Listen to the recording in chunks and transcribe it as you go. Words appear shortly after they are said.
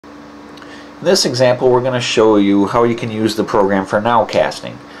In this example, we're going to show you how you can use the program for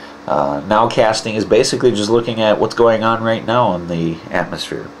nowcasting. Nowcasting is basically just looking at what's going on right now in the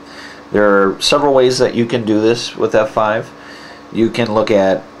atmosphere. There are several ways that you can do this with F5. You can look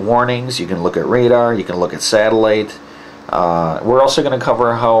at warnings, you can look at radar, you can look at satellite. We're also going to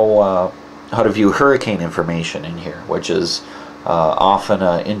cover how to view hurricane information in here, which is often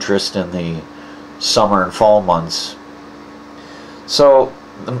an interest in the summer and fall months. So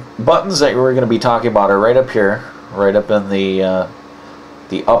the buttons that we're going to be talking about are right up here, right up in the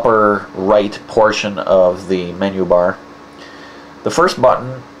upper right portion of the menu bar. The first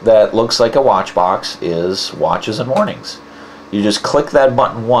button that looks like a watch box is watches and warnings. You just click that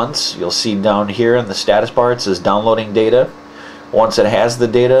button once. You'll see down here in the status bar it says downloading data. Once it has the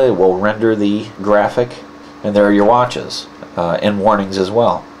data, it will render the graphic, and there are your watches and warnings as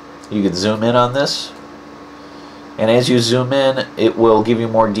well. You can zoom in on this, and as you zoom in, it will give you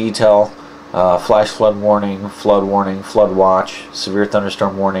more detail. Flash flood warning, flood watch, severe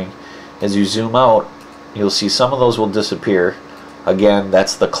thunderstorm warning. As you zoom out, you'll see some of those will disappear. Again,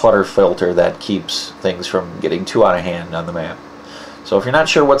 that's the clutter filter that keeps things from getting too out of hand on the map. So if you're not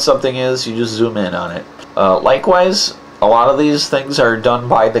sure what something is, you just zoom in on it. Likewise, a lot of these things are done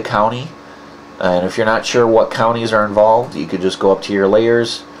by the county, and if you're not sure what counties are involved, you could just go up to your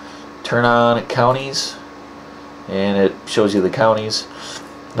layers, turn on counties, and it shows you the counties.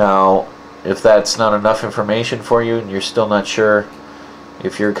 Now, if that's not enough information for you and you're still not sure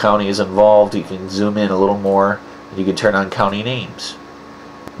if your county is involved, you can zoom in a little more and you can turn on county names.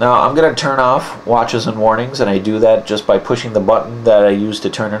 Now I'm going to turn off watches and warnings, and I do that just by pushing the button that I use to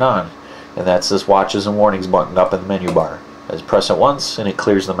turn it on, and that's this watches and warnings button up in the menu bar. I just press it once and it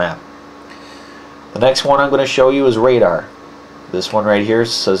clears the map. The next one I'm going to show you is radar. This one right here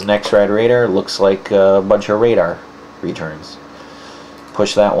says next ride radar. It looks like a bunch of radar returns.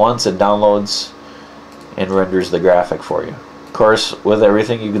 Push that once, it downloads and renders the graphic for you. Of course, with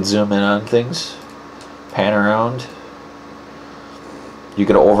everything you can zoom in on things, pan around. You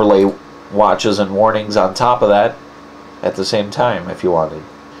could overlay watches and warnings on top of that at the same time if you wanted.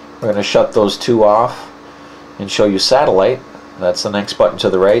 We're going to shut those two off and show you satellite. That's the next button to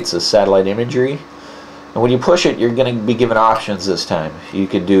the right. It says satellite imagery. And when you push it, you're going to be given options this time. You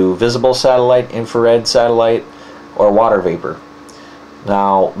could do visible satellite, infrared satellite, or water vapor.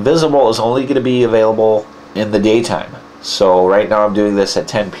 Now, visible is only going to be available in the daytime. So right now I'm doing this at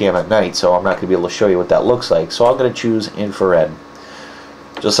 10 p.m. at night, so I'm not going to be able to show you what that looks like. So I'm going to choose infrared.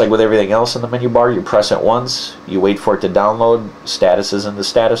 Just like with everything else in the menu bar, you press it once, you wait for it to download, status is in the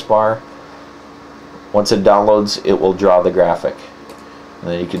status bar. Once it downloads, it will draw the graphic.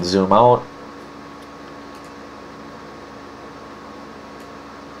 And then you can zoom out.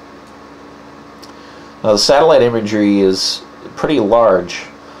 Now the satellite imagery is pretty large.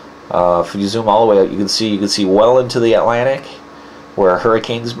 If you zoom all the way out, you can see well into the Atlantic, where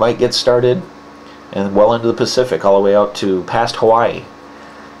hurricanes might get started, and well into the Pacific, all the way out to past Hawaii,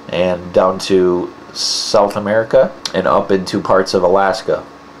 and down to South America, and up into parts of Alaska.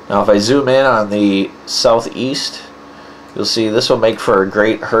 Now if I zoom in on the southeast, you'll see this will make for a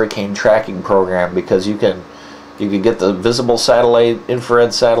great hurricane tracking program, because you can get the visible satellite,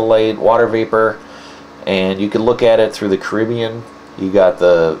 infrared satellite, water vapor, and you can look at it through the Caribbean. You got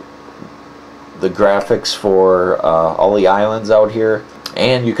the graphics for all the islands out here,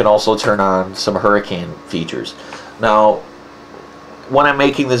 and you can also turn on some hurricane features. Now, when I'm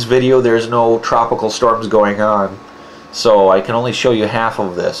making this video, there's no tropical storms going on, so I can only show you half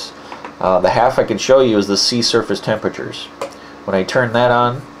of this. The half I can show you is the sea surface temperatures. When I turn that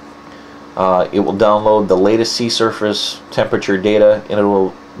on, it will download the latest sea surface temperature data, and it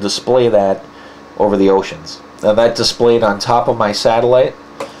will display that over the oceans. Now that displayed on top of my satellite,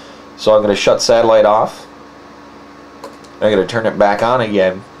 so I'm going to shut satellite off. I'm going to turn it back on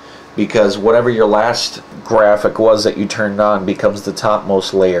again, because whatever your last graphic was that you turned on becomes the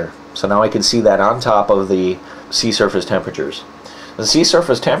topmost layer. So now I can see that on top of the sea surface temperatures. The sea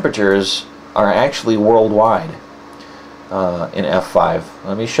surface temperatures are actually worldwide in F5.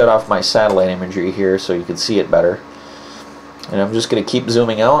 Let me shut off my satellite imagery here so you can see it better. And I'm just going to keep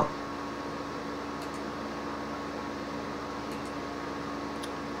zooming out.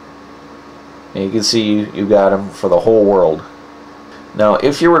 And you can see you got them for the whole world. Now,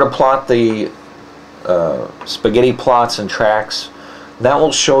 if you were to plot the spaghetti plots and tracks, that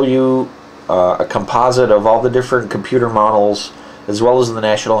will show you a composite of all the different computer models, as well as the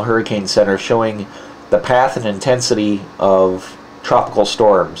National Hurricane Center, showing the path and intensity of tropical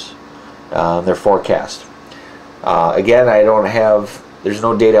storms, their forecast. Again, there's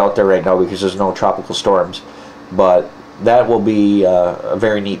no data out there right now because there's no tropical storms, but that will be a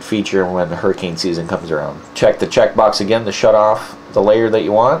very neat feature when the hurricane season comes around. Check the checkbox again to shut off the layer that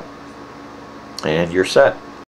you want, and you're set.